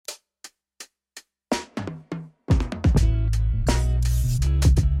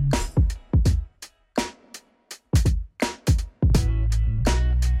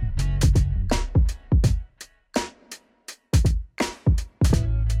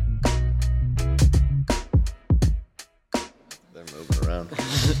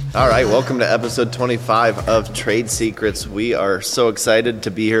All right, welcome to episode 25 of Trade Secrets. We are so excited to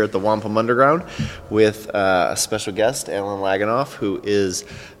be here at the Wampum Underground with a special guest, Alan Lagunov, who is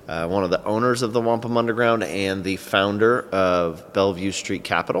one of the owners of the Wampum Underground and the founder of Bellevue Street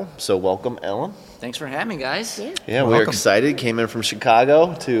Capital. So welcome, Alan. Thanks for having me, guys. Yeah, we're excited. Came in from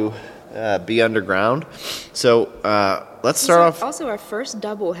Chicago to be underground. So let's start off. Also our first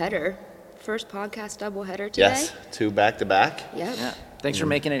doubleheader, first podcast doubleheader today. Yes, 2 back-to-back. Yep. Yeah. Thanks for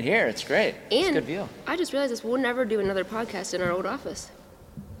making it here. It's great. It's a good view. I just realized this. We'll never do another podcast in our old office.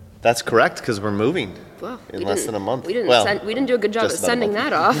 That's correct, because we're moving in less than a month. We didn't do a good job at sending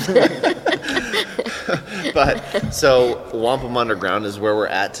that off. But so Wampum Underground is where we're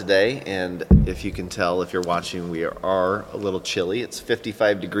at today, and if you can tell, if you're watching, we are a little chilly. It's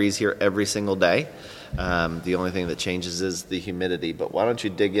 55 degrees here every single day. The only thing that changes is the humidity. But why don't you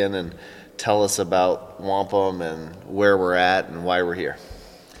dig in and tell us about Wampum and where we're at and why we're here.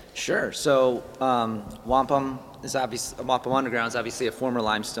 Sure. So Wampum Underground is obviously a former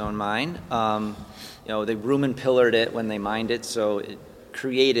limestone mine. They room and pillared it when they mined it, so it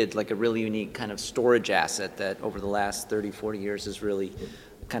created like a really unique kind of storage asset that over the last 30, 40 years has really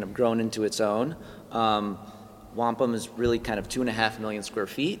kind of grown into its own. Wampum is really kind of 2.5 million square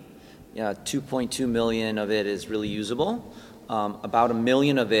feet. 2.2 million of it is really usable. About 1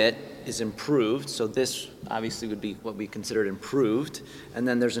 million of it is improved, so this obviously would be what we considered improved, and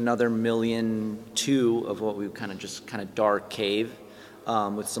then there's another 1.2 million of what we kind of dark cave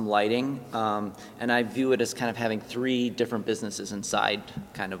with some lighting, and I view it as kind of having 3 different businesses inside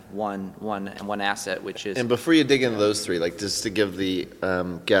kind of one asset, which is. And before you dig into those 3, like just to give the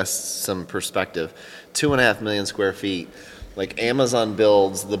guests some perspective, 2.5 million square feet. Like Amazon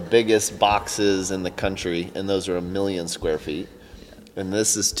builds the biggest boxes in the country, and those are 1 million square feet. And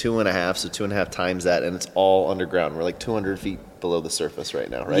this is 2.5, so 2.5 times that, and it's all underground. We're like 200 feet below the surface right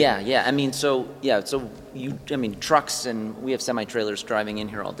now, right? Yeah. Trucks and we have semi-trailers driving in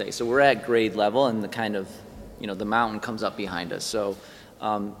here all day. So we're at grade level, and the kind of, the mountain comes up behind us. So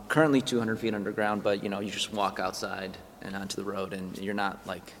currently 200 feet underground, but, you just walk outside and onto the road, and you're not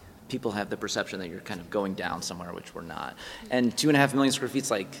like. People have the perception that you're kind of going down somewhere, which we're not. And 2.5 million square feet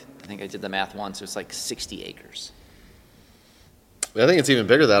is like, I think I did the math once, it's like 60 acres. I think it's even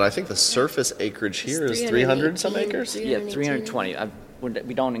bigger than that. I think the surface acreage here is 300 some acres? Yeah, 320.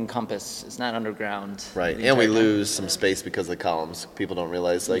 We don't encompass, it's not underground. Right, and we lose some space because of the columns. People don't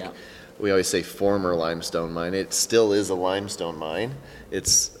realize, we always say former limestone mine. It still is a limestone mine.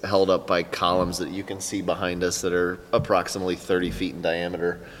 It's held up by columns that you can see behind us that are approximately 30 feet in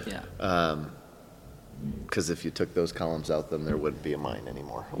diameter. Yeah. Because if you took those columns out, then there wouldn't be a mine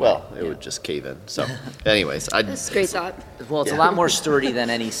anymore. Well, it would just cave in. So, anyways. That's a great thought. Well, it's a lot more sturdy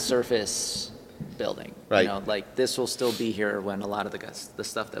than any surface building. Right. Like this will still be here when a lot of the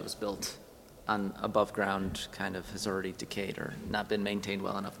stuff that was built on above ground kind of has already decayed or not been maintained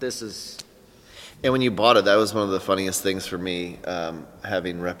well enough. This is. And when you bought it, that was one of the funniest things for me,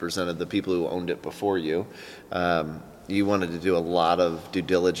 having represented the people who owned it before you. You wanted to do a lot of due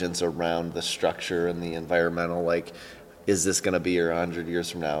diligence around the structure and the environmental, like, is this going to be here 100 years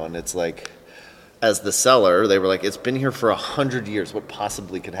from now? And it's like, as the seller, they were like, it's been here for 100 years. What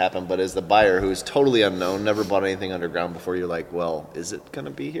possibly could happen? But as the buyer, who's totally unknown, never bought anything underground before, you're like, well, is it going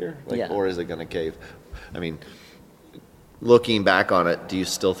to be here? Or is it going to cave? I mean, looking back on it, do you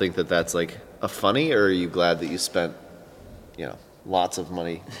still think that that's like a funny, or are you glad that you spent, lots of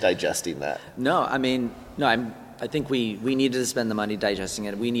money digesting that? I think we needed to spend the money digesting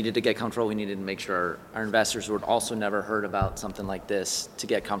it. We needed to get comfortable. We needed to make sure our investors who had also never heard about something like this to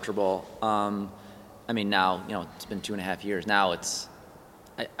get comfortable. Now, it's been 2.5 years. Now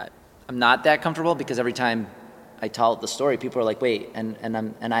I'm not that comfortable because every time I tell the story, people are like, wait, and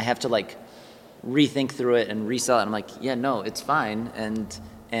I have to like rethink through it and resell it. And I'm like, yeah, no, it's fine.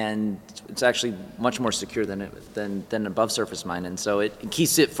 And it's actually much more secure than above surface mine. And so it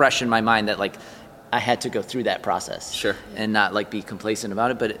keeps it fresh in my mind that like, I had to go through that process, sure, and not like be complacent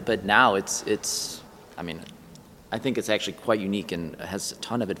about it. But now it's. I think it's actually quite unique and has a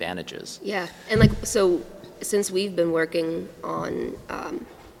ton of advantages. Yeah, and so since we've been working on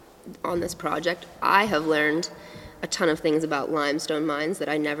this project, I have learned a ton of things about limestone mines that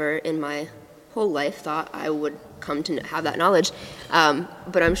I never in my whole life thought I would come to have that knowledge.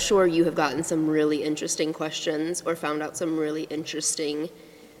 But I'm sure you have gotten some really interesting questions or found out some really interesting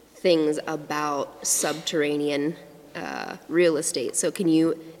things about subterranean real estate. So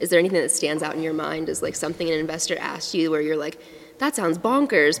is there anything that stands out in your mind as like something an investor asked you where you're like, that sounds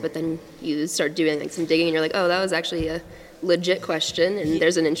bonkers, but then you start doing like some digging and you're like, oh, that was actually a legit question, and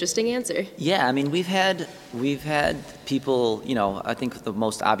there's an interesting answer. Yeah, I mean, we've had people, I think the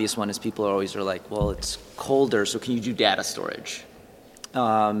most obvious one is people always are like, well, it's colder, so can you do data storage?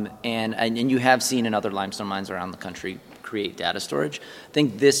 And you have seen in other limestone mines around the country create data storage. I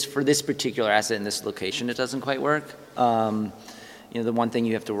think for this particular asset in this location, it doesn't quite work. The one thing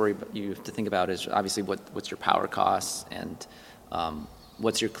you have to think about is obviously what's your power costs and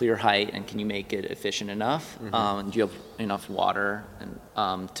what's your clear height, and can you make it efficient enough? Do you have enough water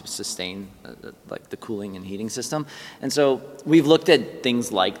and to sustain like the cooling and heating system? And so we've looked at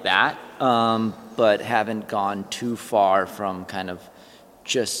things like that, but haven't gone too far from kind of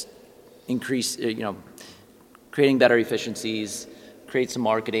just increase, creating better efficiencies, create some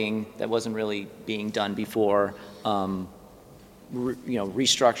marketing that wasn't really being done before.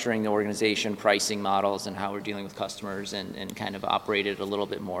 Restructuring the organization, pricing models, and how we're dealing with customers, and kind of operated a little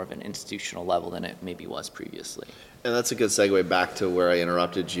bit more of an institutional level than it maybe was previously. And that's a good segue back to where I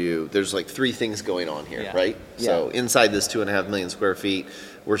interrupted you. There's like three things going on here, Yeah. right? Yeah. So inside this 2.5 million square feet,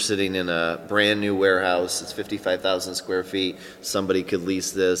 we're sitting in a brand new warehouse. It's 55,000 square feet. Somebody could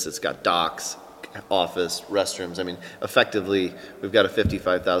lease this. It's got docks, office, restrooms. I mean, effectively, we've got a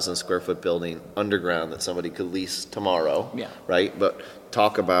 55,000 square foot building underground that somebody could lease tomorrow, Yeah. right? But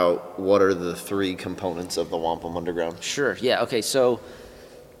talk about what are the three components of the Wampum Underground. Sure, yeah, okay, so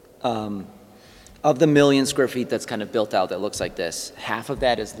of the 1 million square feet that's kind of built out that looks like this, half of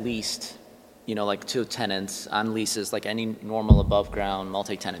that is leased, like to tenants on leases like any normal above ground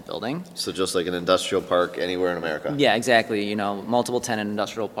multi-tenant building. So just like an industrial park anywhere in America. Yeah, exactly, multiple tenant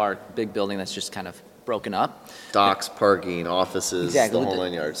industrial park, big building that's just kind of broken up. Docks, parking, offices, Exactly. the whole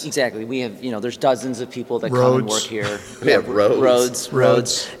 9 yards. Exactly. We have, there's dozens of people that come and work Roads. here. We have roads.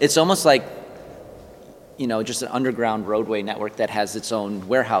 Roads. It's almost like, just an underground roadway network that has its own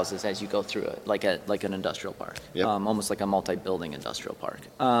warehouses as you go through it, like an industrial park. Yep. Almost like a multi-building industrial park.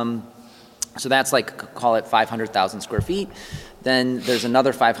 So that's like, call it 500,000 square feet. Then there's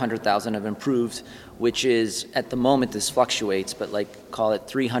another 500,000 of improved, which is, at the moment, this fluctuates, but like, call it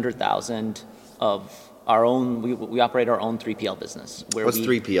 300,000 of our own, we operate our own 3PL business. What's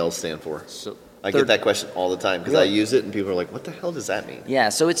 3PL stand for? So I get that question all the time because I Really? use it and people are like, what the hell does that mean? Yeah,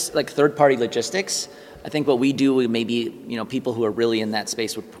 so it's like third-party logistics. I think what we do, maybe, people who are really in that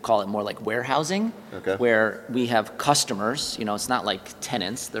space would call it more like warehousing, Okay. where we have customers, it's not like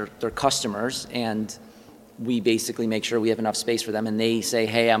tenants, they're customers, and we basically make sure we have enough space for them, and they say,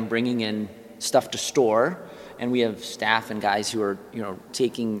 hey, I'm bringing in stuff to store, and we have staff and guys who are,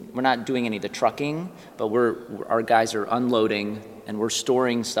 we're not doing any of the trucking, but our guys are unloading and we're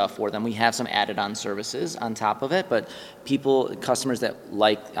storing stuff for them. We have some added on services on top of it, but customers that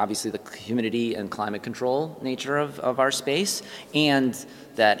like, obviously, the humidity and climate control nature of our space, and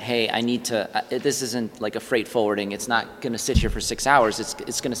that, hey, I need to, this isn't like a freight forwarding. It's not going to sit here for 6 hours.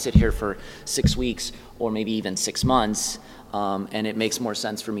 It's going to sit here for 6 weeks or maybe even 6 months. And it makes more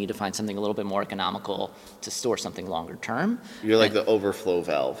sense for me to find something a little bit more economical to store something longer term. You're like the overflow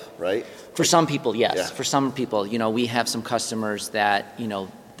valve, right? For some people, yes. Yeah. For some people, we have some customers that,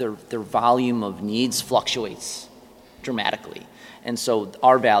 their volume of needs fluctuates dramatically. And so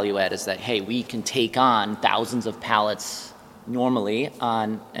our value add is that, hey, we can take on thousands of pallets normally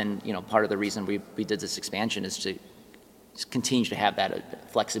and part of the reason we did this expansion is to continue to have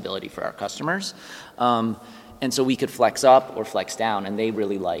that flexibility for our customers. And so we could flex up or flex down, and they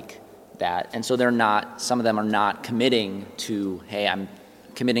really like that. And so some of them are not committing to, hey, I'm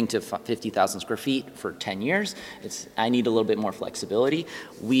committing to 50,000 square feet for 10 years. I need a little bit more flexibility.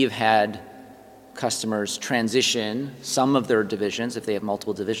 We've had customers transition some of their divisions. If they have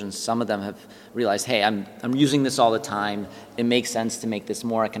multiple divisions, some of them have realized, hey, I'm using this all the time. It makes sense to make this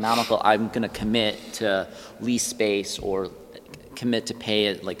more economical. I'm going to commit to lease space or commit to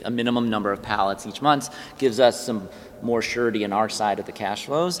pay like a minimum number of pallets each month. Gives us some more surety on our side of the cash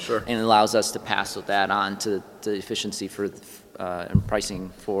flows. Sure. And allows us to pass that on to the efficiency for and pricing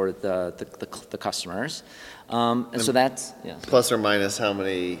for the customers. And so that's, yeah. Plus or minus how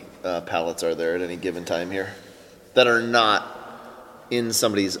many pallets are there at any given time here that are not in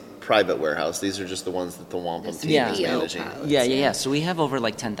somebody's private warehouse? These are just the ones that the Wampum team Yeah. is managing, pallets. Yeah. So we have over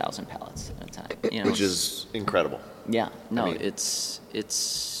like 10,000 pallets at a time. which is incredible. Yeah. No, I mean- it's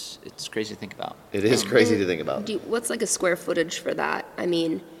crazy to think about. It is crazy to think about. What's like a square footage for that? I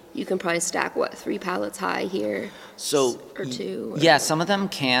mean, you can probably stack, 3 pallets high here? So Or 2? Or, yeah, some of them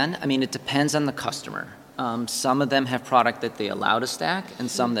can. I mean, it depends on the customer. Some of them have product that they allow to stack,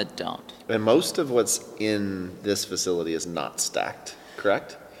 and some that don't. And most of what's in this facility is not stacked,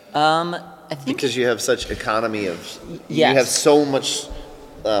 correct? I think Because you have such economy of, Yes. you have so much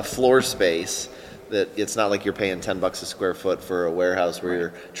floor space that it's not like you're paying $10 a square foot for a warehouse where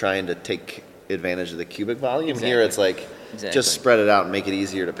you're trying to take advantage of the cubic volume. Exactly. Here it's like just spread it out and make it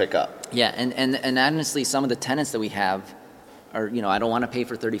easier to pick up. Yeah, and honestly, some of the tenants that we have are, I don't want to pay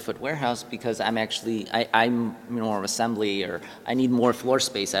for 30-foot warehouse because I'm more assembly, or I need more floor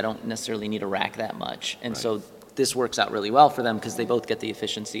space. I don't necessarily need a rack that much. And so this works out really well for them because they both get the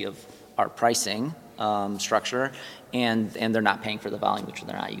efficiency of our pricing structure, and they're not paying for the volume, which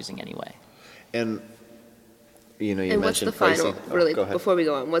they're not using anyway. And, you and what's the mentioned final, pricing. really, Go ahead. before we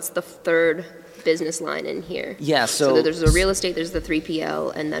go on, what's the third business line in here? Yeah, so there's the real estate, there's the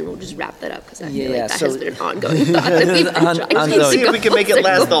 3PL, and then we'll just wrap that up because I feel like that so- has been an ongoing thought that we've been trying to Let's see if we can make it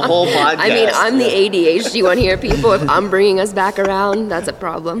last the whole podcast. I mean, I'm the ADHD one here, people. If I'm bringing us back around, that's a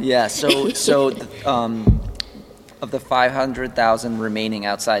problem. Yeah, of the 500,000 remaining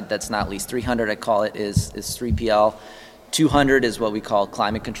outside that's not leased, 300 I call it is 3PL. 200 is what we call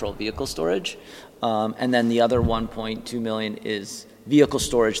climate-controlled vehicle storage. And then the other 1.2 million is vehicle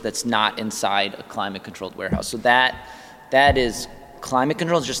storage that's not inside a climate-controlled warehouse. So that is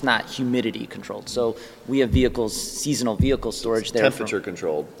climate-controlled, just not humidity-controlled. So we have seasonal vehicle storage there.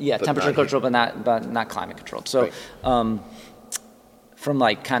 Temperature-controlled. Yeah, temperature-controlled, but not climate-controlled. So from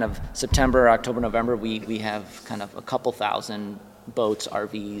like kind of September, October, November, we have kind of a couple thousand boats,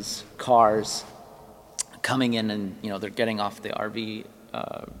 RVs, cars coming in, and they're getting off the RV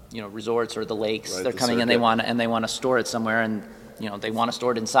resorts or the lakes. Right, they're the coming in, circuit. they want to store it somewhere, and they want to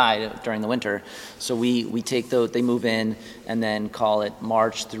store it inside during the winter. So we take they move in, and then call it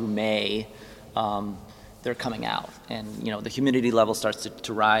March through May, they're coming out, and the humidity level starts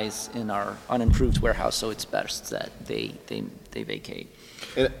to rise in our unimproved warehouse, so it's best that they vacate.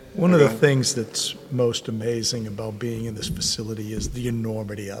 One of the things that's most amazing about being in this facility is the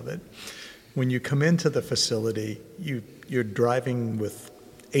enormity of it. When you come into the facility, you're driving with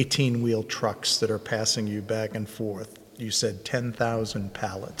 18-wheel trucks that are passing you back and forth. You said 10,000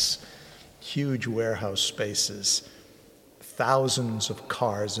 pallets, huge warehouse spaces, thousands of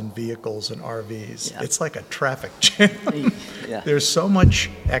cars and vehicles and RVs. Yeah. It's like a traffic jam. Yeah. There's so much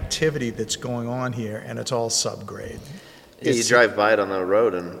activity that's going on here, and it's all subgrade. You drive by it on the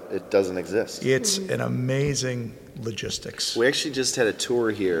road and it doesn't exist. It's an amazing logistics. We actually just had a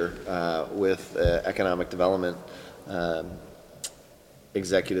tour here with economic development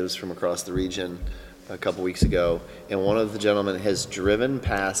executives from across the region a couple weeks ago, and one of the gentlemen has driven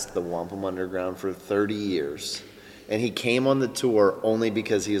past the Wampum Underground for 30 years, and he came on the tour only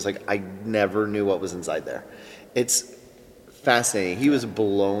because he was like, I never knew what was inside there. It's fascinating. He was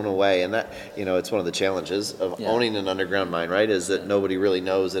blown away, and that, it's one of the challenges of owning an underground mine, right, is that nobody really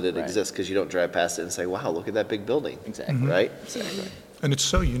knows that it exists because you don't drive past it and say, wow, look at that big building. Exactly. Right? Exactly. And it's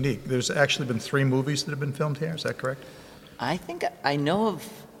so unique. There's actually been 3 movies that have been filmed here, is that correct? I think I know of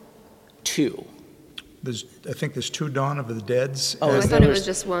 2. I think there's 2 Dawn of the Deads. Oh, I and thought it was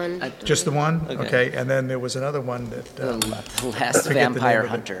just one. just the one? Okay. And then there was another one that... The I Last forget the Vampire name of it.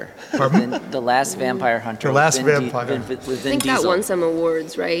 Hunter. Pardon? The Last Vampire Hunter. The with Last Vin Vampire. With I Vin think that Diesel. won some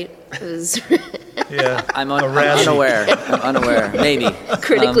awards, right? It was Yeah. I'm a Razzie. unaware. Maybe.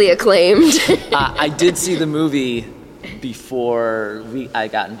 critically acclaimed. I did see the movie before I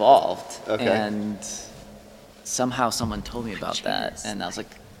got involved, and somehow someone told me about that, and I was like,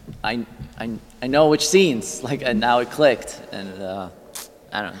 I know which scenes, and now it clicked, and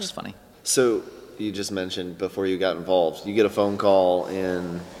I don't know, it's funny. So you just mentioned before you got involved, you get a phone call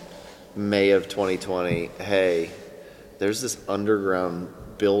in May of 2020, hey, there's this underground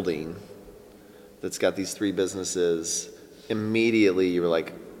building that's got these 3 businesses. Immediately you were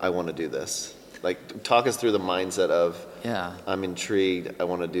like, I want to do this. Talk us through the mindset of, I'm intrigued, I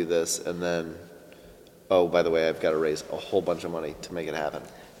want to do this, and then, oh, by the way, I've got to raise a whole bunch of money to make it happen.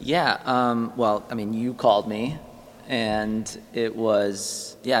 Yeah, well, I mean, you called me, and it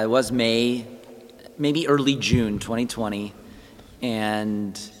was May, maybe early June 2020,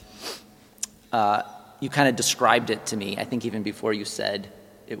 and you kind of described it to me, I think even before you said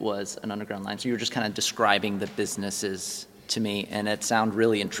it was an underground line. So you were just kind of describing the businesses to me, and it sounded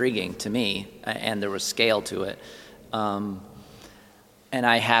really intriguing to me, and there was scale to it. And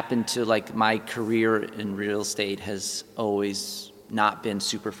I happened to, my career in real estate has always not been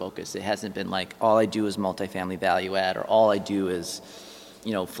super focused. It hasn't been all I do is multifamily value add, or all I do is,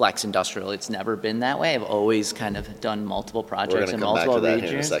 flex industrial. It's never been that way. I've always kind of done multiple projects in multiple regions. We're going to come back to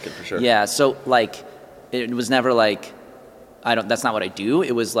that in a second for sure. Yeah, so it was never that's not what I do.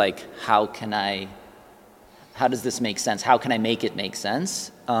 It was how does this make sense? How can I make it make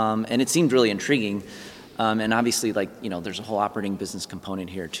sense? And it seemed really intriguing. And obviously, there's a whole operating business component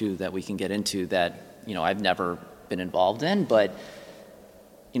here too that we can get into that, I've never been involved in. But,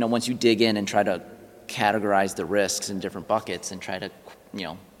 once you dig in and try to categorize the risks in different buckets and try to,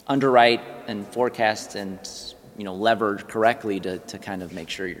 underwrite and forecast and, leverage correctly to kind of make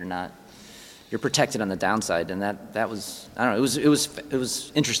sure you're protected on the downside. And that was, I don't know, it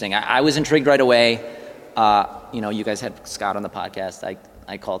was interesting. I was intrigued right away. You guys had Scott on the podcast.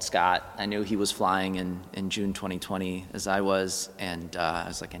 I called Scott. I knew he was flying in June 2020 as I was, and I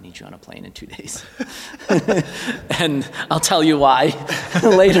was like, I need you on a plane in 2 days. And I'll tell you why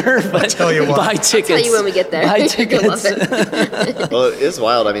later. But I'll tell you why. Buy tickets. I'll tell you when we get there. Buy You'll love tickets. it. Well, it is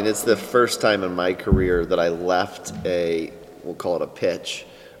wild. I mean, it's the first time in my career that I left we'll call it a pitch,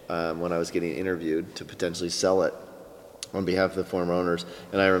 when I was getting interviewed to potentially sell it on behalf of the former owners.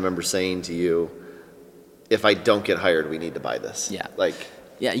 And I remember saying to you, if I don't get hired, we need to buy this. Yeah.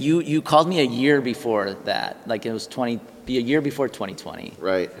 Yeah, you called me a year before that. Like it was a year before 2020.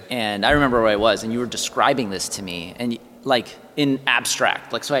 Right. And I remember where I was, and you were describing this to me, and like in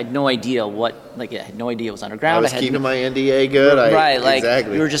abstract. Like, so I had no idea I had no idea it was underground. I was keeping my NDA good.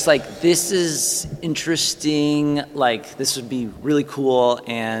 Exactly. You were just like, this is interesting. Like, this would be really cool.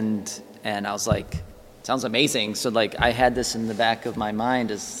 And I was like, sounds amazing. So like, I had this in the back of my mind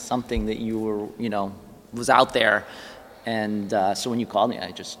as something that you were, was out there. And so when you called me,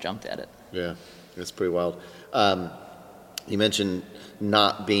 I just jumped at it. Yeah, it's pretty wild. You mentioned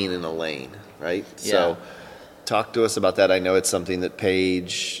not being in a lane, right? Yeah. So talk to us about that. I know it's something that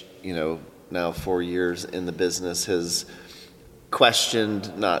Paige, now 4 years in the business, has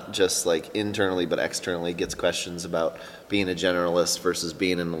questioned, not just like internally, but externally, gets questions about being a generalist versus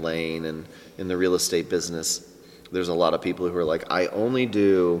being in the lane. And in the real estate business, there's a lot of people who are like, I only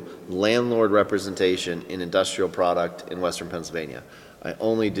do landlord representation in industrial product in Western Pennsylvania. I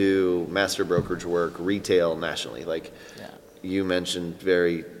only do master brokerage work, retail nationally. Like, you mentioned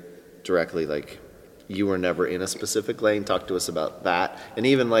very directly, like, you were never in a specific lane. Talk to us about that. And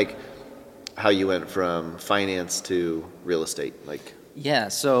even like how you went from finance to real estate. Like, yeah,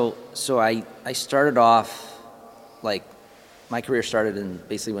 so I started off, like, my career started in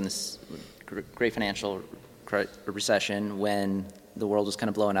basically when this great financial recession, when the world was kind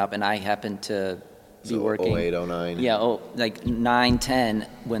of blowing up, and I happened to be working 08, 09. Yeah, like 9, 10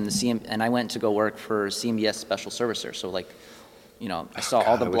 when and I went to go work for CMBS Special Servicer. So like, I saw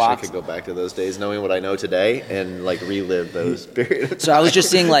all the blocks. I wish I could go back to those days, knowing what I know today, and like relive those periods. So I was just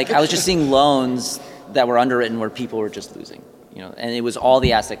seeing loans that were underwritten where people were just losing. And it was all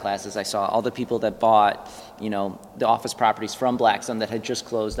the asset classes. I saw all the people that bought, the office properties from Blackstone that had just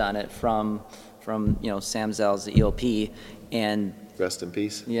closed on it, from Sam Zell's ELP, and rest in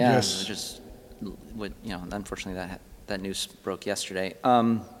peace. Yeah, Yes. just unfortunately that news broke yesterday.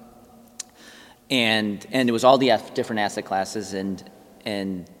 And it was all the different asset classes, and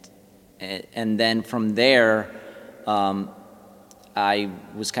then from there, I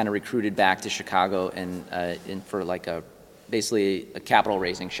was kind of recruited back to Chicago and for like basically a capital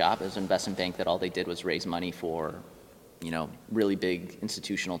raising shop. It was an investment bank that all they did was raise money for, really big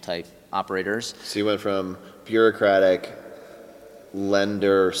institutional type operators. So you went from bureaucratic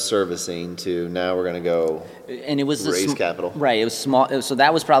lender servicing to now we're going to go and it was raise capital. Right. It was small. So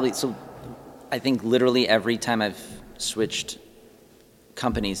that was probably, I think literally every time I've switched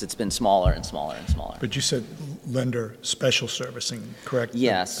companies, it's been smaller and smaller and smaller. But you said lender special servicing, correct?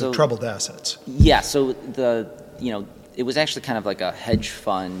 Yeah. The troubled assets. Yeah. So it was actually kind of like a hedge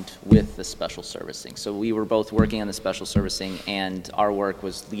fund with the special servicing. So we were both working on the special servicing, and our work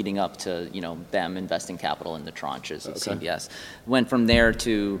was leading up to, them investing capital in the tranches of CMBS. Went from there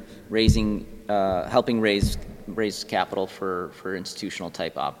to helping raise capital for institutional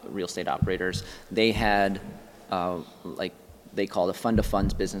type real estate operators. They had they called a fund of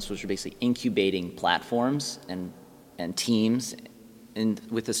funds business, which were basically incubating platforms and teams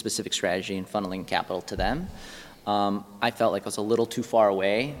with a specific strategy and funneling capital to them. I felt like I was a little too far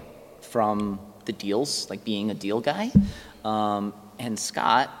away from the deals, like being a deal guy. And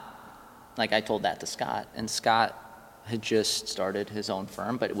Scott, like I told that to Scott, and Scott had just started his own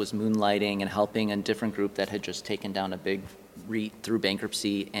firm, but it was moonlighting and helping a different group that had just taken down a big REIT through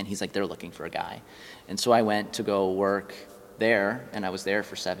bankruptcy, and he's like, they're looking for a guy. And so I went to go work there, and I was there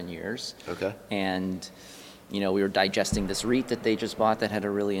for 7 years. Okay. And we were digesting this REIT that they just bought that had a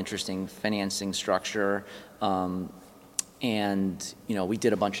really interesting financing structure. And we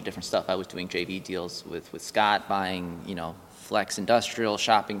did a bunch of different stuff. I was doing JV deals with Scott, buying, flex industrial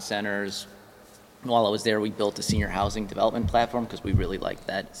shopping centers. While I was there, we built a senior housing development platform because we really liked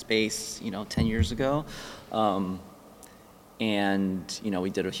that space, 10 years ago. And we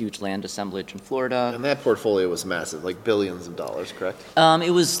did a huge land assemblage in Florida. And that portfolio was massive, like billions of dollars, correct?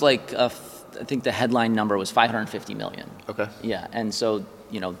 It was like, I think the headline number was $550 million. Okay. Yeah, and so,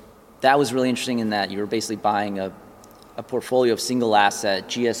 that was really interesting in that you were basically buying a portfolio of single asset,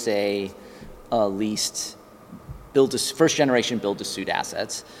 GSA leased, first generation build-to-suit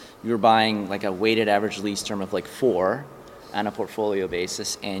assets. You were buying like a weighted average lease term of like 4 on a portfolio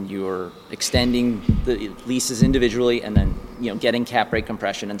basis, and you were extending the leases individually and then getting cap rate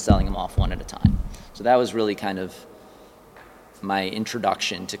compression and selling them off one at a time. So that was really kind of my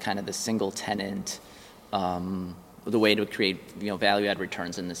introduction to kind of the single tenant, the way to create value add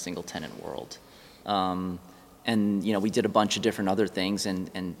returns in the single tenant world. And we did a bunch of different other things,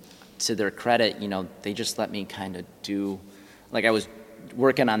 and to their credit, they just let me kind of do, like I was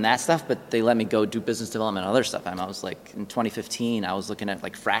working on that stuff, but they let me go do business development and other stuff. I was like, in 2015, I was looking at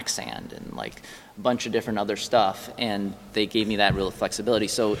like frac sand and like a bunch of different other stuff, and they gave me that real flexibility.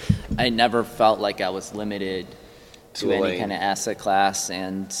 So I never felt like I was limited to any kind of asset class,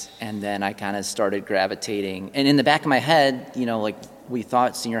 and then I kind of started gravitating. And in the back of my head, like we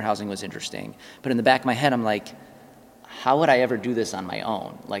thought senior housing was interesting, but in the back of my head, I'm like, how would I ever do this on my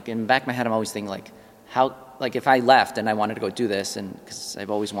own? Like in the back of my head, I'm always thinking like, how, like if I left and I wanted to go do this, and because I've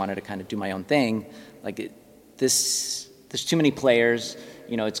always wanted to kind of do my own thing, like there's too many players.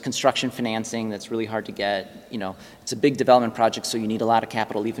 It's construction financing that's really hard to get. It's a big development project, so you need a lot of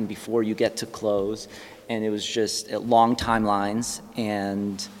capital even before you get to close. And it was just long timelines,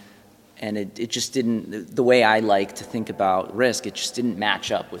 and it just didn't, the way I like to think about risk, it just didn't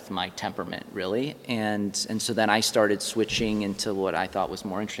match up with my temperament, really. And so then I started switching into what I thought was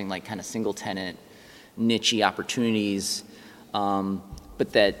more interesting, like kind of single tenant, niche-y opportunities,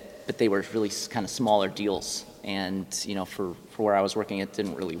 but they were really kind of smaller deals. And for where I was working, it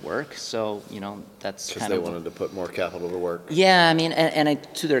didn't really work. So that's kind of, because they wanted to put more capital to work. Yeah, I mean, and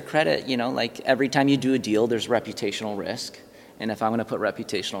to their credit, like every time you do a deal, there's reputational risk. And if I'm going to put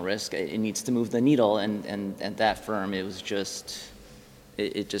reputational risk, it needs to move the needle. And at that firm, it was just,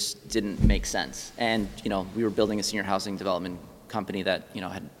 it just didn't make sense. And we were building a senior housing development company that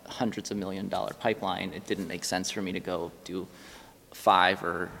had hundreds of $1 million pipeline. It didn't make sense for me to go do $5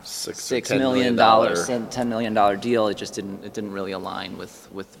 or $6 million, $10 million deal. It just didn't really align with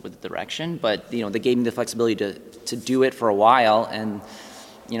the direction. But they gave me the flexibility to do it for a while, and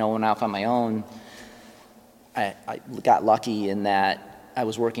went off on my own. I got lucky in that I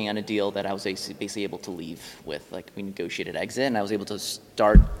was working on a deal that I was basically able to leave with. Like we negotiated exit, and I was able to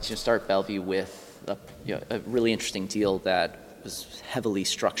start Bellevue with a really interesting deal that was heavily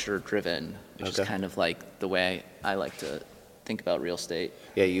structure driven, which is kind of like the way I like to think about real estate.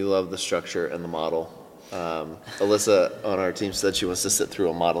 Yeah, you love the structure and the model. Alyssa on our team said she wants to sit through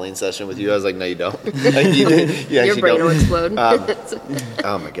a modeling session with you. I was like, no, you don't. Your brain will explode.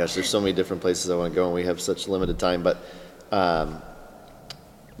 Oh my gosh, there's so many different places I want to go, and we have such limited time. But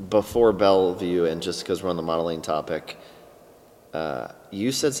before Bellevue, and just because we're on the modeling topic,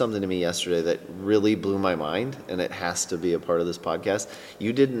 you said something to me yesterday that really blew my mind, and it has to be a part of this podcast.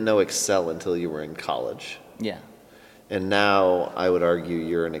 You didn't know Excel until you were in college. Yeah. And now I would argue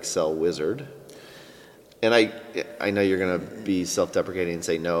you're an Excel wizard. And I know you're going to be self-deprecating and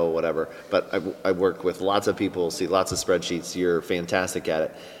say no, whatever, but I work with lots of people, see lots of spreadsheets. You're fantastic at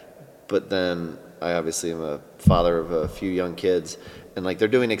it. But then I obviously am a father of a few young kids, and like they're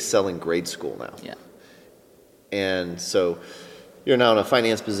doing Excel in grade school now. Yeah. And so you're now in a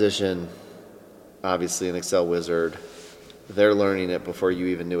finance position, obviously an Excel wizard. They're learning it before you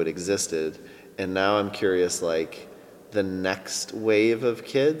even knew it existed. And now I'm curious, like, the next wave of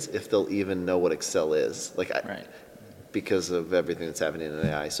kids, if they'll even know what Excel is, Right. Because of everything that's happening in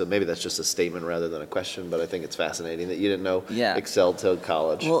AI. So maybe that's just a statement rather than a question, but I think it's fascinating that you didn't know Excel till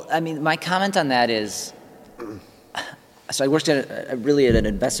college. Well, I mean, my comment on that is, so I worked at an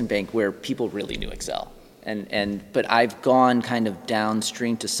investment bank where people really knew Excel, but I've gone kind of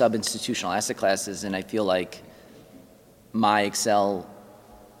downstream to sub-institutional asset classes, and I feel like my Excel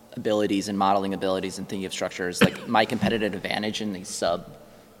abilities and modeling abilities and thinking of structures, like my competitive advantage in these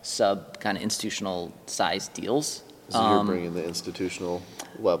sub kind of institutional size deals. So you're bringing the institutional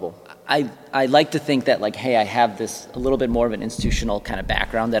level. I like to think that like, hey, I have this a little bit more of an institutional kind of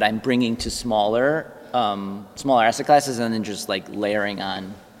background that I'm bringing to smaller asset classes, and then just like layering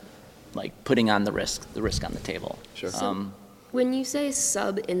on, like putting on the risk on the table. Sure. So when you say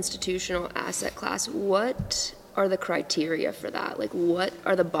sub-institutional asset class, what are the criteria for that? Like, what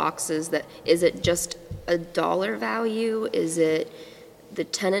are the boxes that, is it just a dollar value? Is it the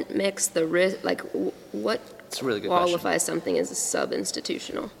tenant mix, the risk? Like, what It's a really good qualifies question. something as a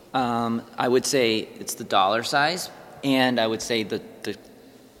sub-institutional? I would say it's the dollar size, and I would say the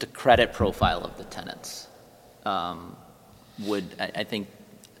credit profile of the tenants. I think,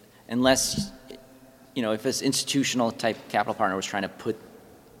 unless, if this institutional type capital partner was trying to put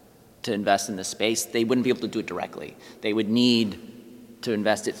to invest in this space, they wouldn't be able to do it directly. They would need to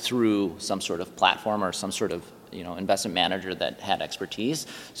invest it through some sort of platform or some sort of, investment manager that had expertise.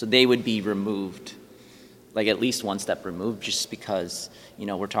 So they would be removed, like at least one step removed, just because,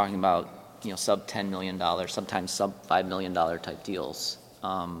 we're talking about, sub $10 million, sometimes sub $5 million type deals.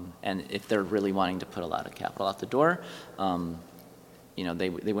 And if they're really wanting to put a lot of capital out the door, they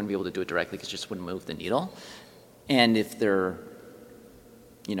wouldn't be able to do it directly because it just wouldn't move the needle. And if they're,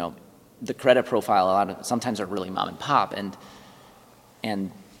 the credit profile sometimes are really mom and pop,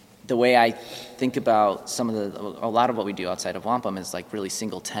 and the way I think about a lot of what we do outside of wampum is like really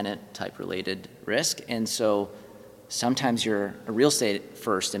single tenant type related risk. And so sometimes you're a real estate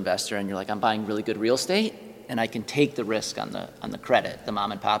first investor and you're like, I'm buying really good real estate and I can take the risk on the credit, the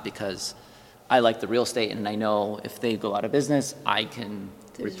mom and pop, because I like the real estate and I know if they go out of business, I can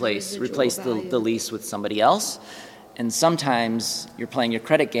replace the lease with somebody else. And sometimes you're playing your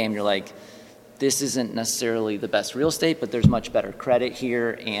credit game, you're like, this isn't necessarily the best real estate, but there's much better credit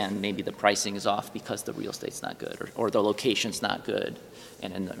here, and maybe the pricing is off because the real estate's not good, or the location's not good,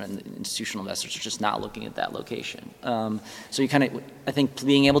 and the institutional investors are just not looking at that location. So I think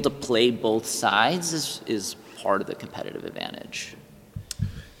being able to play both sides is part of the competitive advantage.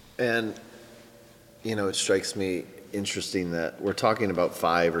 And, it strikes me interesting that we're talking about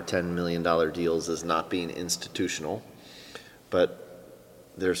 $5 or $10 million deals as not being institutional, but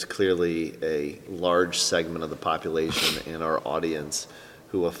there's clearly a large segment of the population in our audience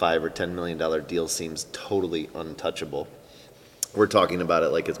who a $5 or $10 million deal seems totally untouchable. We're talking about it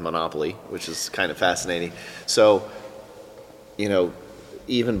like it's Monopoly, which is kind of fascinating. So,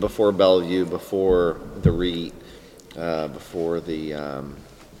 even before Bellevue, before the REIT, before the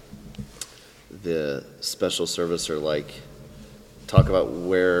special servicer, talk about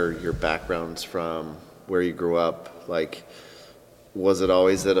where your background's from, where you grew up, was it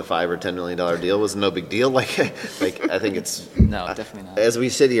always that a $5 or $10 million deal was no big deal? I think it's no, definitely not. As we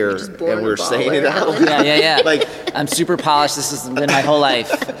sit here and we're saying it out. Yeah. I'm super polished. This has been my whole life.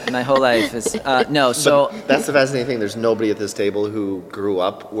 My whole life is no. So but that's the fascinating thing. There's nobody at this table who grew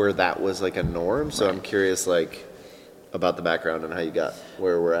up where that was a norm. So right. I'm curious, about the background and how you got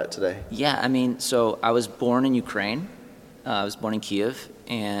where we're at today. Yeah, so I was born in Ukraine. I was born in Kiev,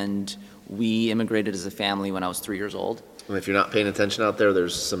 and we immigrated as a family when I was 3 years old. And if you're not paying attention out there,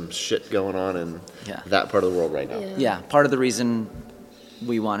 there's some shit going on in that part of the world right now. Yeah, part of the reason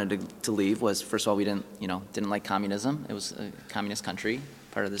we wanted to leave was, first of all, we didn't like communism. It was a communist country,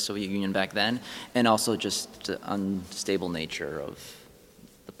 part of the Soviet Union back then, and also just the unstable nature of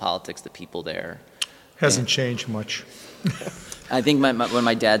the politics, the people there. Hasn't changed much. I think when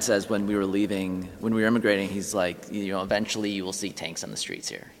my dad says when we were immigrating, he's like, eventually you will see tanks on the streets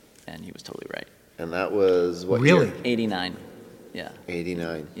here, and he was totally right. And that was what really? year? 89. Yeah.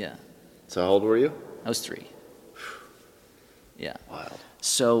 89. Yeah. So how old were you? I was 3. Yeah. Wild.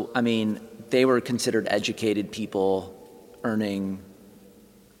 So, they were considered educated people earning.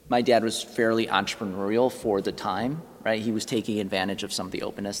 My dad was fairly entrepreneurial for the time, right? He was taking advantage of some of the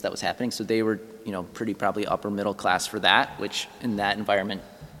openness that was happening. So they were, pretty probably upper middle class for that, which in that environment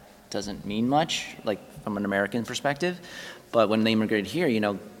doesn't mean much, from an American perspective. But when they immigrated here,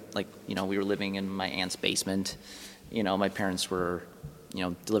 we were living in my aunt's basement. My parents were,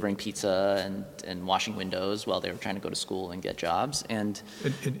 delivering pizza and washing windows while they were trying to go to school and get jobs. And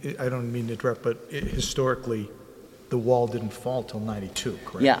I don't mean to interrupt, but historically, the wall didn't fall till 92,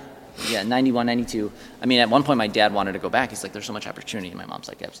 correct? Yeah, 91, 92. At one point my dad wanted to go back. He's like, there's so much opportunity. And my mom's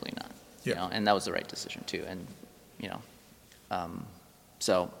like, absolutely not. Yeah. And that was the right decision too. And,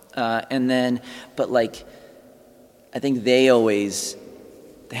 I think they always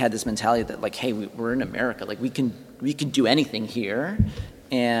had this mentality that hey, we're in America. We can do anything here.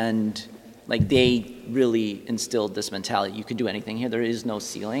 And they really instilled this mentality. You can do anything here. There is no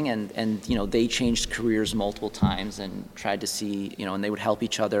ceiling. And they changed careers multiple times and tried to see, and they would help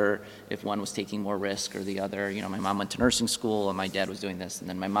each other if one was taking more risk or the other. My mom went to nursing school and my dad was doing this. And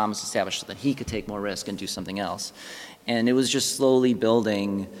then my mom was established so that he could take more risk and do something else. And it was just slowly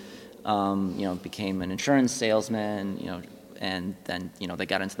building, became an insurance salesman, and then, they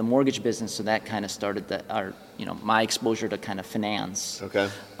got into the mortgage business. So that kind of started my exposure to kind of finance. Okay.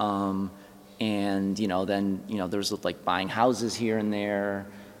 And, then, there's buying houses here and there.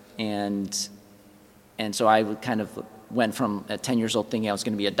 And so I would kind of went from at 10 years old thinking I was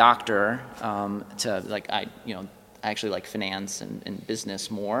going to be a doctor to I actually like finance and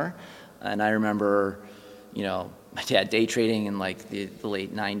business more. And I remember, my dad day trading in the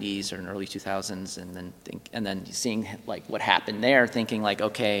late 90s or early 2000s and then seeing what happened there, thinking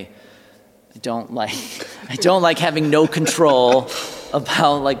okay, I don't like having no control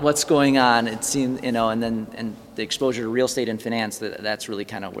about like what's going on. It seemed, and the exposure to real estate and finance, that's really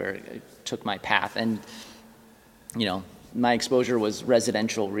kind of where it took my path. And, my exposure was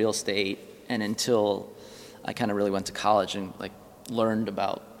residential real estate, and until I kind of really went to college and like learned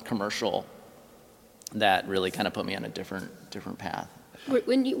about commercial, that really kind of put me on a different path.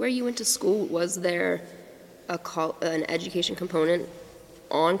 Where you went to school, was there an education component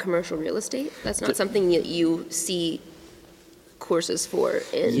on commercial real estate? That's not something you see courses for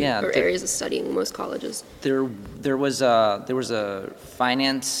in or areas of studying in most colleges. There was a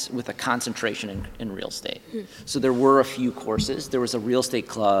finance with a concentration in real estate. So there were a few courses. There was a real estate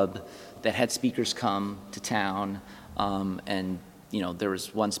club that had speakers come to town, and there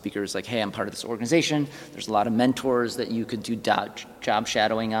was one speaker who's like, hey, I'm part of this organization. There's a lot of mentors that you could do job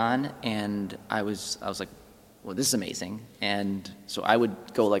shadowing on, and I was like, well, this is amazing. And so I would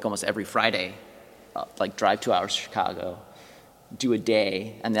go like almost every Friday, like drive 2 hours to Chicago, do a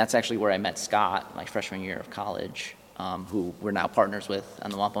day, and that's actually where I met Scott, my freshman year of college, who we're now partners with on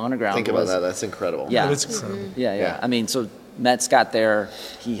the Wampum Underground. Think about that. That's incredible. Yeah. That's incredible. Yeah. I mean, so met Scott there.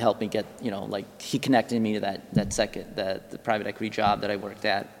 He helped me get, he connected me to the private equity job that I worked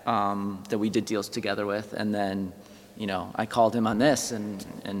at, that we did deals together with, and then, I called him on this,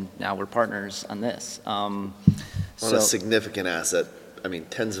 and now we're partners on this. On a significant asset. I mean,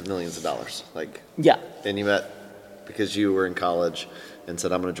 tens of millions of dollars. Yeah. And you met because you were in college and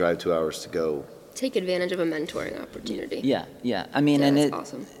said, I'm going to drive 2 hours to go. Take advantage of a mentoring opportunity. Yeah. I mean, and that's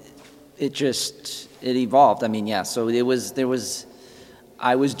awesome. It evolved. I mean, yeah. So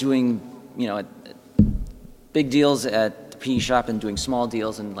I was doing, big deals at the PE shop and doing small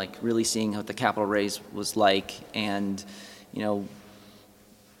deals and like really seeing what the capital raise was like. And,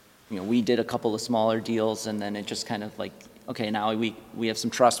 we did a couple of smaller deals, and then it just kind of like, okay, now we have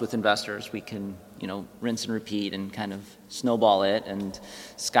some trust with investors. We can, rinse and repeat and kind of snowball it. And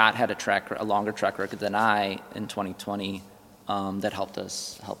Scott had a longer track record than I in 2020 that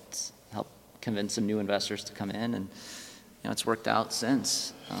helped convince some new investors to come in, and it's worked out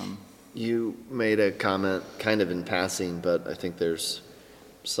since. You made a comment kind of in passing, but I think there's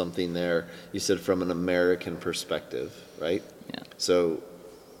something there. You said from an American perspective, right? Yeah. So,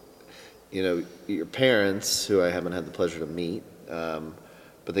 your parents, who I haven't had the pleasure to meet,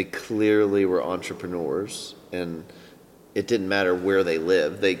 but they clearly were entrepreneurs, and it didn't matter where they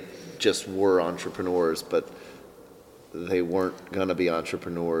lived. They just were entrepreneurs, but they weren't going to be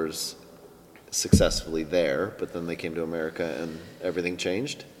entrepreneurs successfully there, but then they came to America and everything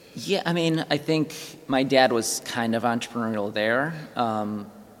changed? Yeah, I mean, I think my dad was kind of entrepreneurial there.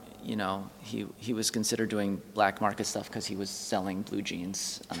 He was considered doing black market stuff because he was selling blue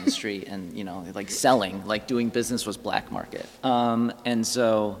jeans on the street, and doing business was black market. And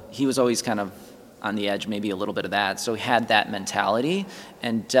so he was always kind of on the edge, maybe a little bit of that. So he had that mentality,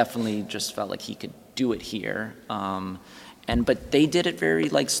 and definitely just felt like he could do it here. But they did it very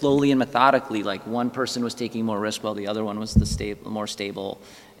slowly and methodically. Like one person was taking more risk while the other one was more stable,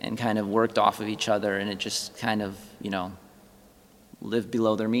 and kind of worked off of each other. And it just kind of lived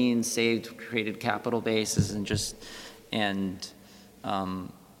below their means, saved, created capital bases,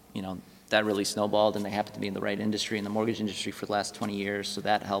 that really snowballed. And they happened to be in the right industry, in the mortgage industry, for the last 20 years, so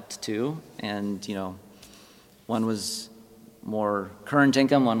that helped too. And one was more current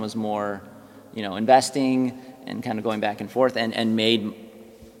income, one was more investing, and kind of going back and forth, and made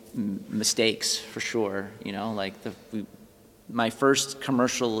mistakes for sure. My first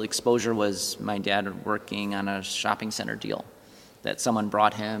commercial exposure was my dad working on a shopping center deal that someone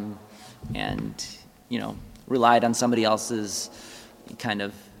brought him, and relied on somebody else's kind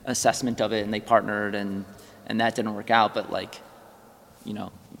of assessment of it, and they partnered, and that didn't work out. But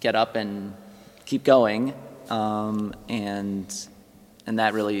get up and keep going, and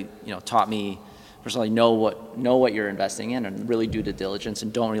that really taught me. First of all, know what you're investing in, and really do due diligence,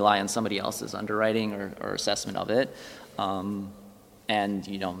 and don't rely on somebody else's underwriting or assessment of it, and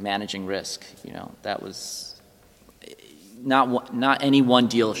managing risk. That was not any one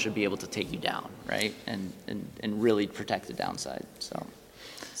deal should be able to take you down, right? And really protect the downside.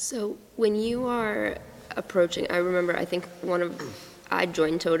 So when you are approaching, I remember I think I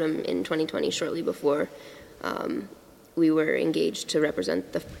joined Totem in 2020 shortly before. We were engaged to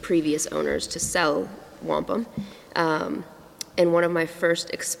represent the previous owners to sell Wampum. And one of my first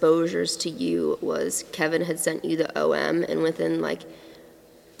exposures to you was Kevin had sent you the OM, and within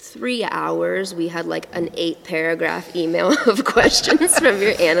 3 hours, we had an 8-paragraph email of questions from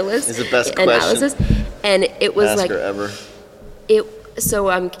your analyst. It's the best analysis. question. And it was Ask her ever. So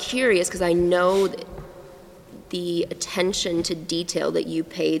I'm curious, because I know the attention to detail that you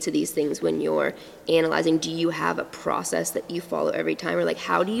pay to these things when you're analyzing? Do you have a process that you follow every time? Or like,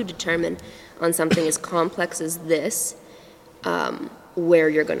 how do you determine on something as complex as this, where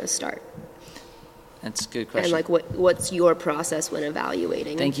you're going to start? That's a good question. And like, what's your process when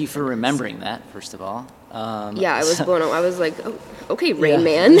evaluating? Thank you for remembering that, first of all. Yeah, I was blown away. I was like, oh, okay, Rain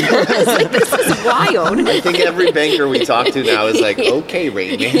Man. I was like, this is wild. I think every banker we talk to now is like, okay,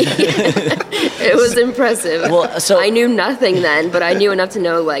 Rain Man. It was impressive. Well, so I knew nothing then, but I knew enough to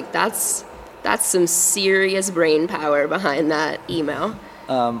know, like, that's some serious brain power behind that email.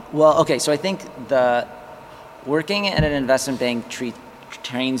 well, okay, so I think the working at an investment bank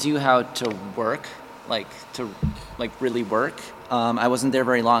trains you how to work, to really work. I wasn't there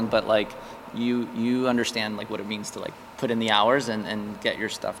very long, but like you understand like what it means to like put in the hours and get your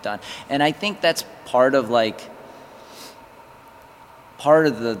stuff done. And I think that's part of the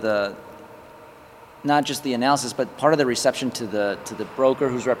not just the analysis, but part of the reception to the broker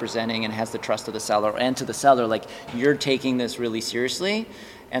who's representing and has the trust of the seller, and to the seller, like you're taking this really seriously,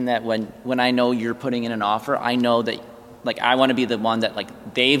 and that when I know you're putting in an offer, I know that like I want to be the one that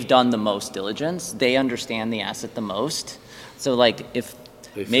like they've done the most diligence, they understand the asset the most. So like if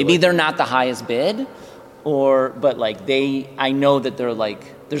maybe they're not the highest bid, but like I know that they're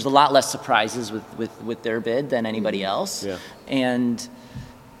like there's a lot less surprises with their bid than anybody else. Yeah. And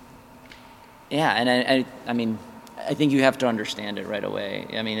yeah, and I mean, I think you have to understand it right away.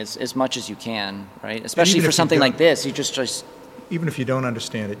 I mean, as much as you can, right? Especially for something like this, you just even if you don't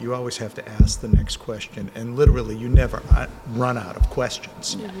understand it, you always have to ask the next question, and literally, you never run out of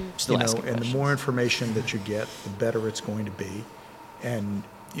questions. yeah, still asking and questions. the more information that you get, the better it's going to be. And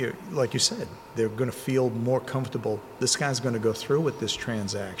like you said, they're going to feel more comfortable. This guy's going to go through with this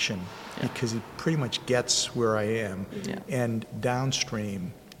transaction because he pretty much gets where I am. Yeah. And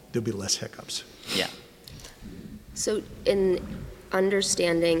downstream, there'll be less hiccups. Yeah. So in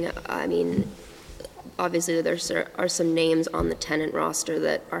understanding, I mean, obviously there are some names on the tenant roster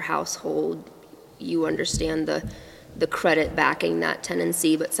that are household. You understand the credit backing that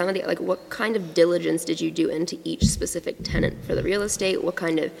tenancy, but some of the, like, what kind of diligence did you do into each specific tenant for the real estate? What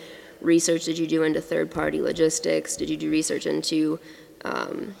kind of research did you do into third-party logistics? Did you do research into,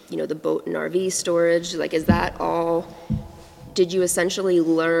 the boat and RV storage? Like, is that all? Did you essentially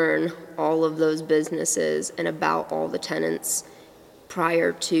learn all of those businesses and about all the tenants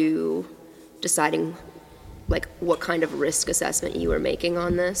prior to deciding, like, what kind of risk assessment you were making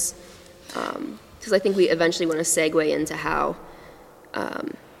on this? Because I think we eventually want to segue into how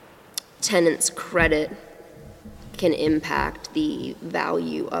tenants' credit can impact the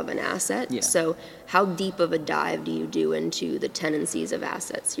value of an asset. Yeah. So how deep of a dive do you do into the tenancies of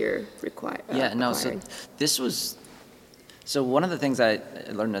assets you're acquiring? So one of the things I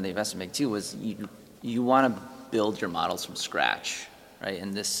learned in the investment bank too was you want to build your models from scratch, right?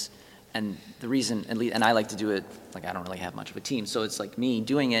 And the reason, and I like to do it, like I don't really have much of a team, so it's like me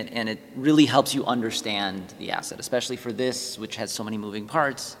doing it, and it really helps you understand the asset, especially for this, which has so many moving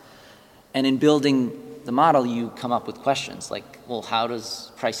parts. And in building the model, you come up with questions like, well, how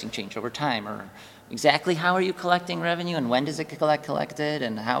does pricing change over time? Or exactly how are you collecting revenue, and when does it collected,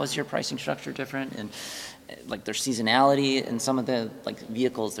 and how is your pricing structure different? And like there's seasonality in some of the like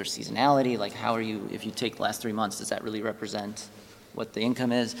vehicles, there's seasonality, like how are you, if you take the last 3 months, does that really represent what the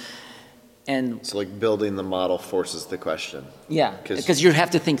income is? And So like building the model forces the question. Yeah, because you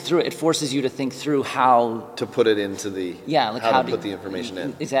have to think through it. It forces you to think through how To put it into the, like how to do put the information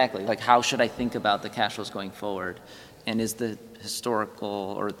in. Exactly, like how should I think about the cash flows going forward? And is the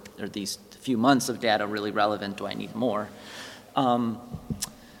historical or these few months of data really relevant? Do I need more?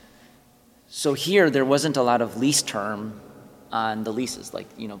 So here, there wasn't a lot of lease term on the leases. Like,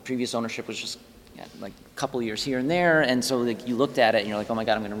 previous ownership was just like a couple years here and there. And so like you looked at it and you're like, oh my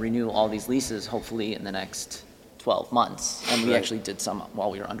God, I'm going to renew all these leases hopefully in the next 12 months. And we actually did some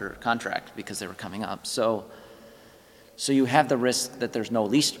while we were under contract because they were coming up. So you have the risk that there's no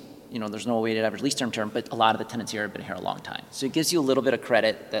lease, there's no weighted average lease term, but a lot of the tenants here have been here a long time. So it gives you a little bit of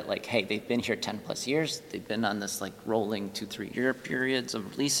credit that like, hey, they've been here 10 plus years. They've been on this like rolling 2-3 year periods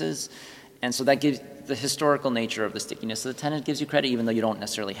of leases. And so that gives the historical nature of the stickiness of the tenant gives you credit, even though you don't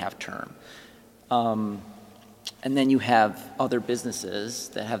necessarily have term. And then you have other businesses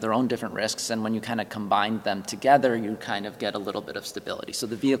that have their own different risks, and when you kind of combine them together, you kind of get a little bit of stability. So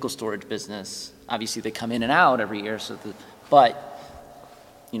the vehicle storage business, obviously they come in and out every year, but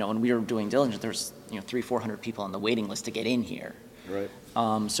when we were doing diligence, there's 300-400 people on the waiting list to get in here. Right.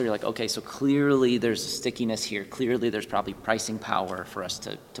 So you're like, okay, so clearly there's stickiness here. Clearly there's probably pricing power for us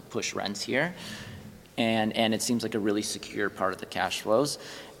to push rents here. And it seems like a really secure part of the cash flows.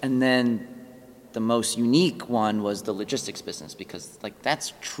 And then the most unique one was the logistics business, because like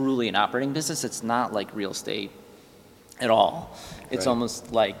that's truly an operating business. It's not like real estate at all. It's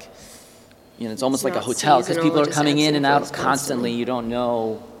almost like, it's almost like a hotel, because people are coming in and out constantly. You don't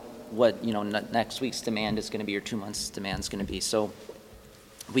know what, next week's demand is going to be or 2 months' demand is going to be. So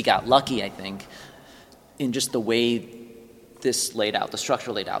we got lucky, I think, in just the way this laid out, the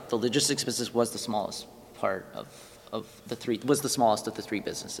structure laid out. The logistics business was the smallest part of the three, was the smallest of the three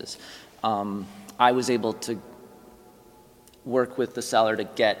businesses. I was able to work with the seller to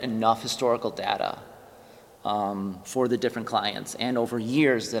get enough historical data for the different clients, and over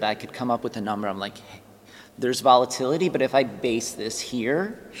years that I could come up with a number. I'm like, hey, there's volatility, but if I base this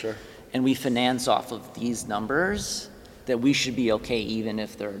here, and we finance off of these numbers, that we should be okay even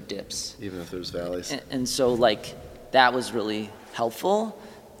if there are dips. Even if there's valleys. And so like that was really helpful.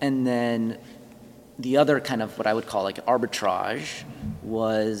 And then the other kind of what I would call like arbitrage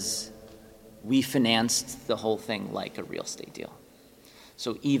was we financed the whole thing like a real estate deal.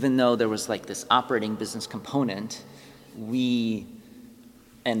 So even though there was like this operating business component, we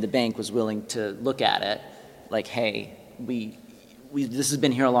and the bank was willing to look at it like, hey, we this has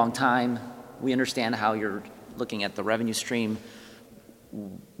been here a long time. We understand how you're looking at the revenue stream.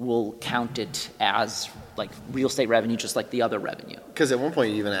 We'll count it as like real estate revenue, just like the other revenue. Because at one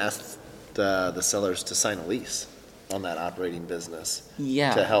point you even asked the sellers to sign a lease on that operating business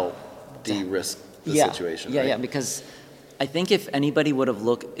to help de-risk the situation. Yeah, because I think if anybody would have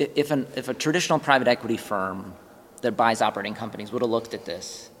looked, if a traditional private equity firm that buys operating companies would have looked at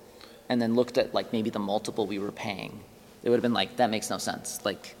this and then looked at like maybe the multiple we were paying, they would have been like, that makes no sense.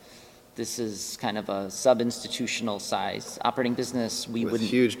 Like, this is kind of a sub-institutional size operating business. With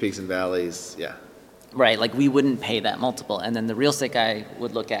huge peaks and valleys, Right, like we wouldn't pay that multiple. And then the real estate guy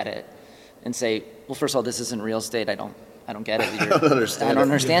would look at it and say, well, first of all, this isn't real estate. I don't get it. I don't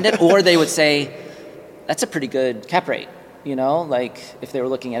understand it. Or they would say, that's a pretty good cap rate. Like if they were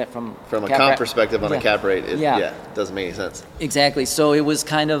looking at it from a comp perspective on a cap rate, it doesn't make any sense. Exactly. So it was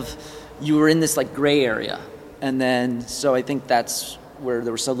kind of, you were in this like gray area. And then, so I think that's where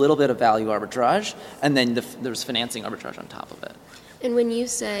there was a little bit of value arbitrage, and then there was financing arbitrage on top of it. And when you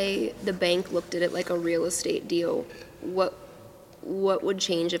say the bank looked at it like a real estate deal, what would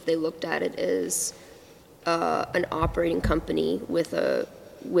change if they looked at it as an operating company with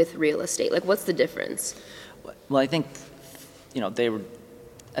real estate? Like, what's the difference? Well, I think,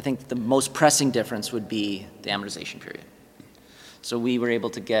 I think the most pressing difference would be the amortization period. So we were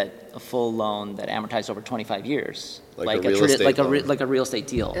able to get a full loan that amortized over 25 years, like a real estate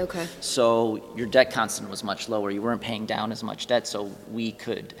deal. Okay. So your debt constant was much lower. You weren't paying down as much debt, so we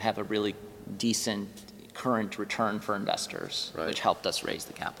could have a really decent current return for investors, which helped us raise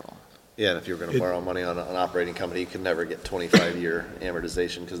the capital. Yeah, and if you were going to borrow money on an operating company, you could never get 25-year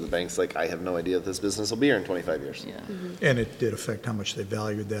amortization because the bank's like, I have no idea if this business will be here in 25 years. Yeah. Mm-hmm. And it did affect how much they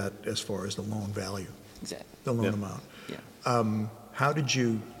valued that as far as the loan value. Exactly. The loan amount. Yeah. How did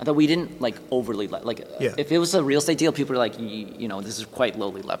you? I thought we didn't like overly if it was a real estate deal, people are like, this is quite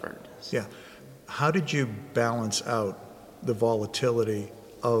lowly levered. Yeah. How did you balance out the volatility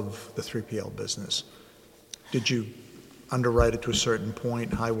of the 3PL business? Did you underwrite it to a certain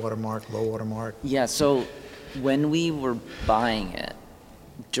point, high watermark, low watermark? Yeah. So when we were buying it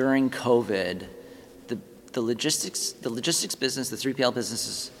during COVID, the logistics business, the 3PL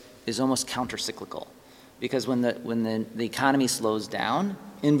business is almost counter-cyclical. Because when the economy slows down,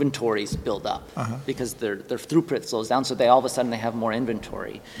 inventories build up because their throughput slows down, so all of a sudden they have more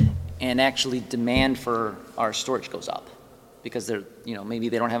inventory, and actually demand for our storage goes up because they're maybe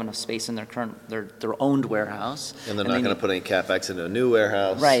they don't have enough space in their owned warehouse, and they're not going to put any capex into a new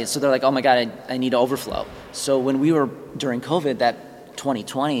warehouse. Right, so they're like, oh my God, I need to overflow. So when we were during COVID, that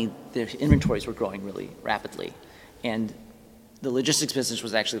 2020, the inventories were growing really rapidly, and the logistics business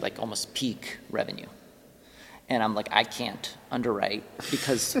was actually like almost peak revenue. And I'm like, I can't underwrite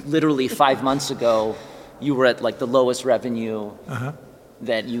because literally 5 months ago, you were at like the lowest revenue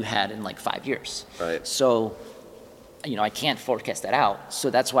that you had in like 5 years. Right. So, I can't forecast that out. So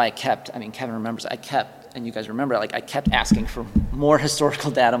that's why Kevin remembers, and you guys remember, like I kept asking for more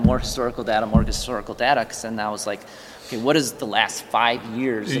historical data, because then I was like, okay, what is the last 5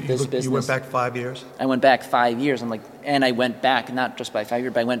 years of this business? You went back 5 years? I went back 5 years. I'm like, and I went back not just by 5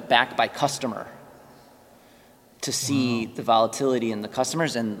 years, but I went back by customer to see the volatility in the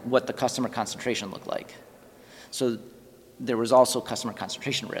customers and what the customer concentration looked like. So there was also customer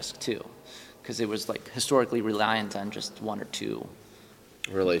concentration risk too, because it was like historically reliant on just one or two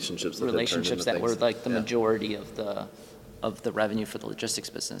relationships that were like the majority of the revenue for the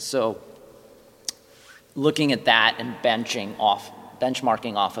logistics business. So looking at that and benching off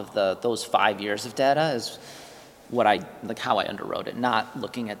benchmarking off of those 5 years of data is how I underwrote it, not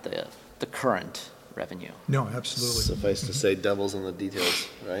looking at the current revenue. No, absolutely. Suffice to say, devil's in the details,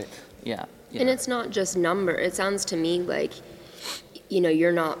 right? Yeah. And it's not just number. It sounds to me like,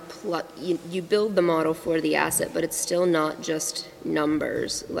 you're not, you build the model for the asset, but it's still not just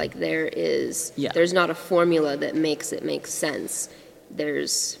numbers. Like there's not a formula that makes it make sense.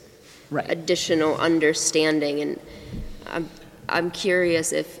 There's additional understanding. And I'm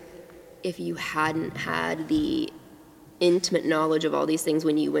curious if you hadn't had the intimate knowledge of all these things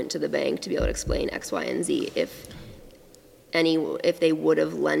when you went to the bank to be able to explain X, Y, and Z, if they would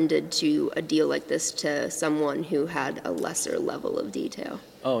have lended to a deal like this to someone who had a lesser level of detail.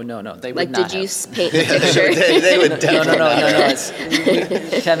 Oh, no, they would not did you have. paint the picture? they would definitely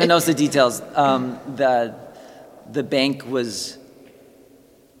No. Kevin knows the details. The bank was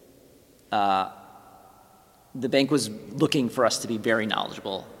looking for us to be very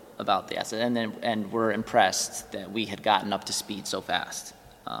knowledgeable about the asset, and were impressed that we had gotten up to speed so fast,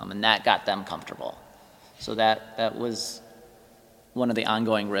 and that got them comfortable. So that was one of the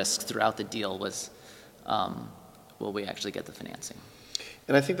ongoing risks throughout the deal was, will we actually get the financing?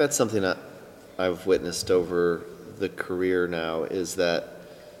 And I think that's something that I've witnessed over the career now, is that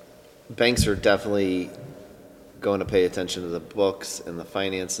banks are definitely going to pay attention to the books and the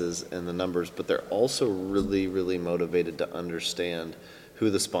finances and the numbers, but they're also really, really motivated to understand who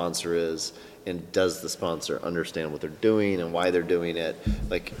the sponsor is, and does the sponsor understand what they're doing and why they're doing it.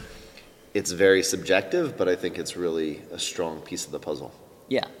 Like, it's very subjective, but I think it's really a strong piece of the puzzle.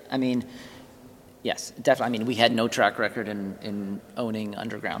 Yeah, yes, definitely. We had no track record in owning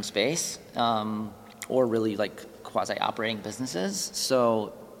underground space, or really like quasi-operating businesses.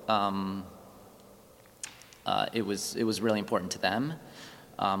 So it was really important to them.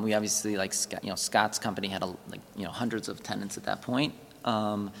 We obviously, Scott's company had hundreds of tenants at that point,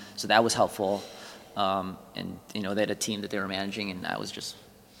 so that was helpful. And they had a team that they were managing, and I was just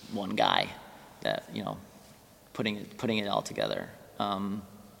one guy that putting it all together.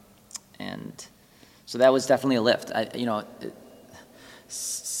 And so that was definitely a lift.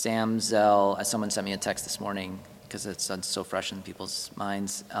 Sam Zell, someone sent me a text this morning because it's so fresh in people's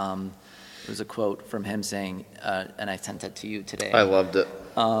minds. There was a quote from him saying, and I sent that to you today. I loved it.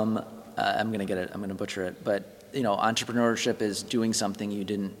 I'm going to butcher it, but entrepreneurship is doing something you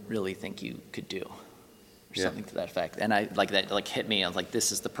didn't really think you could do, or something to that effect. And that hit me. I was like,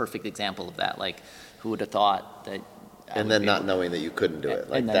 this is the perfect example of that. Like, who would have thought that? And then not knowing that you couldn't do it,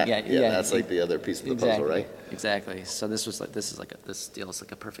 that's like the other piece of the puzzle, right? Exactly. So this deal is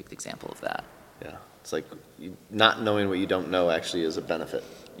like a perfect example of that. Yeah, it's like not knowing what you don't know actually is a benefit.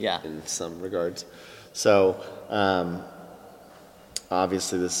 Yeah. In some regards. So,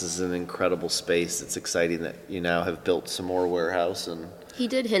 obviously this is an incredible space. It's exciting that you now have built some more warehouse, and He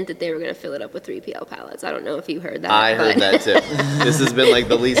did hint that they were going to fill it up with 3PL pallets. I don't know if you heard that. I heard that too. This has been like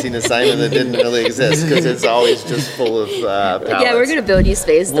the leasing assignment that didn't really exist, because it's always just full of pallets. Yeah, we're going to build you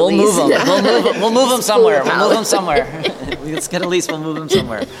space to We'll lease. move them. We'll move them somewhere. Full of We'll move them somewhere. Let's get a lease. We'll move them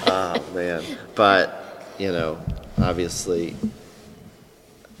somewhere. Oh man, but obviously,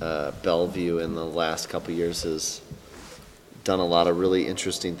 Bellevue in the last couple of years has done a lot of really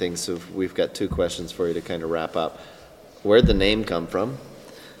interesting things. So we've got two questions for you to kind of wrap up. Where'd the name come from?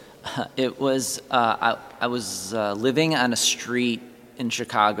 It was, I was living on a street in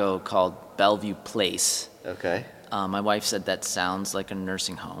Chicago called Bellevue Place. Okay. My wife said that sounds like a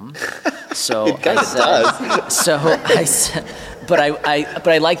nursing home. So It kind of does. So I said, but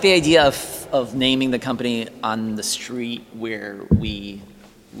I like the idea of naming the company on the street where we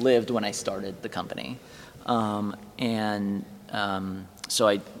lived when I started the company. So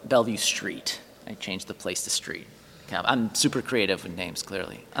Bellevue Street. I changed the place to street. I'm super creative with names,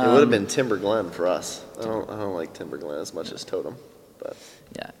 clearly. It would have been Timber Glen for us. I don't like Timber Glen as much as Totem, but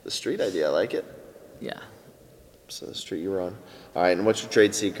yeah, the street idea, I like it. Yeah. So the street you were on. All right, and what's your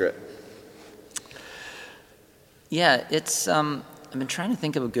trade secret? Yeah, it's. I've been trying to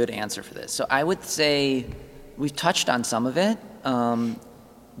think of a good answer for this. So I would say we've touched on some of it,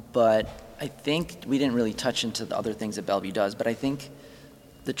 but I think we didn't really touch into the other things that Bellevue does. But I think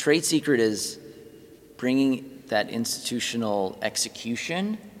the trade secret is bringing that institutional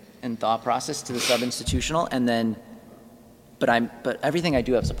execution and thought process to the sub-institutional, and then, but everything I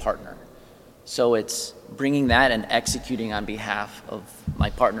do as a partner. So it's bringing that and executing on behalf of my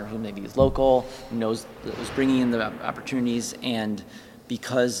partner, who maybe is local, who knows, who's bringing in the opportunities, and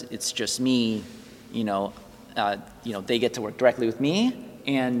because it's just me, they get to work directly with me,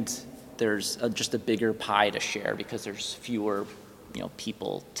 and there's just a bigger pie to share because there's fewer,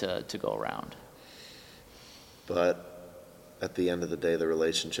 people to go around. But at the end of the day, the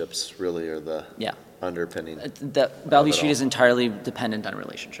relationships really are the Yeah. underpinning. The Bellevue it Street all. is entirely dependent on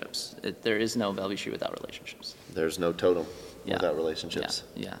relationships. There is no Bellevue Street without relationships. There's no totem Yeah. without relationships.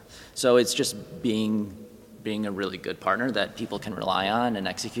 Yeah. So it's just being a really good partner that people can rely on and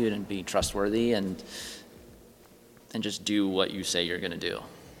execute and be trustworthy and just do what you say you're going to do.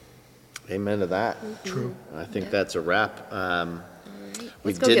 Amen to that. True. I think that's a wrap.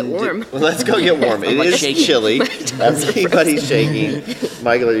 Let's go get warm. Let's go get warm. It is shaking. chilly. Everybody's shaking.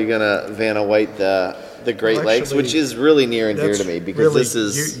 Michael, are you going to Vanna White the Great Well, Lakes, actually, which is really near and dear That's to me because really, this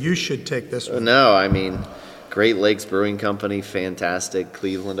is... you should take this one. No, I mean, Great Lakes Brewing Company, fantastic.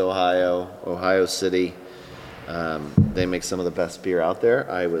 Cleveland, Ohio City. They make some of the best beer out there.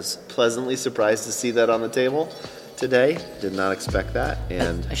 I was pleasantly surprised to see that on the table today. Did not expect that.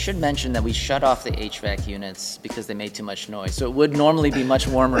 And I should mention that we shut off the HVAC units because they made too much noise. So it would normally be much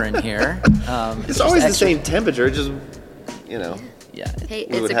warmer in here. it's just always the extra- same temperature, just, Yeah. Hey,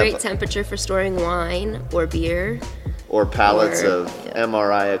 We it's would a have great temperature for storing wine or beer. or pallets Or- of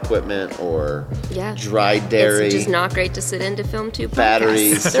MRI equipment or Yeah. dried dairy, It's just not great to sit in to film two podcasts.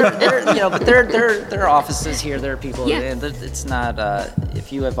 batteries. But there are offices here. There are people. Yeah. It's not.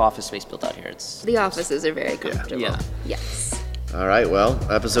 If you have office space built out here, it's. The offices are very comfortable. Yeah. Yes. All right, well,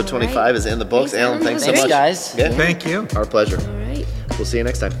 episode All right. 25 is in the books. Thanks, Alan, Alan. thanks so Thanks, much. guys. Yeah. Thank you. Our pleasure. All right. We'll see you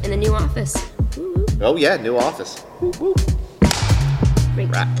next time. In the new office. Woo-woo. Oh, yeah, new office. Great.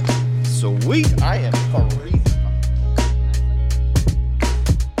 Sweet. I am freezing.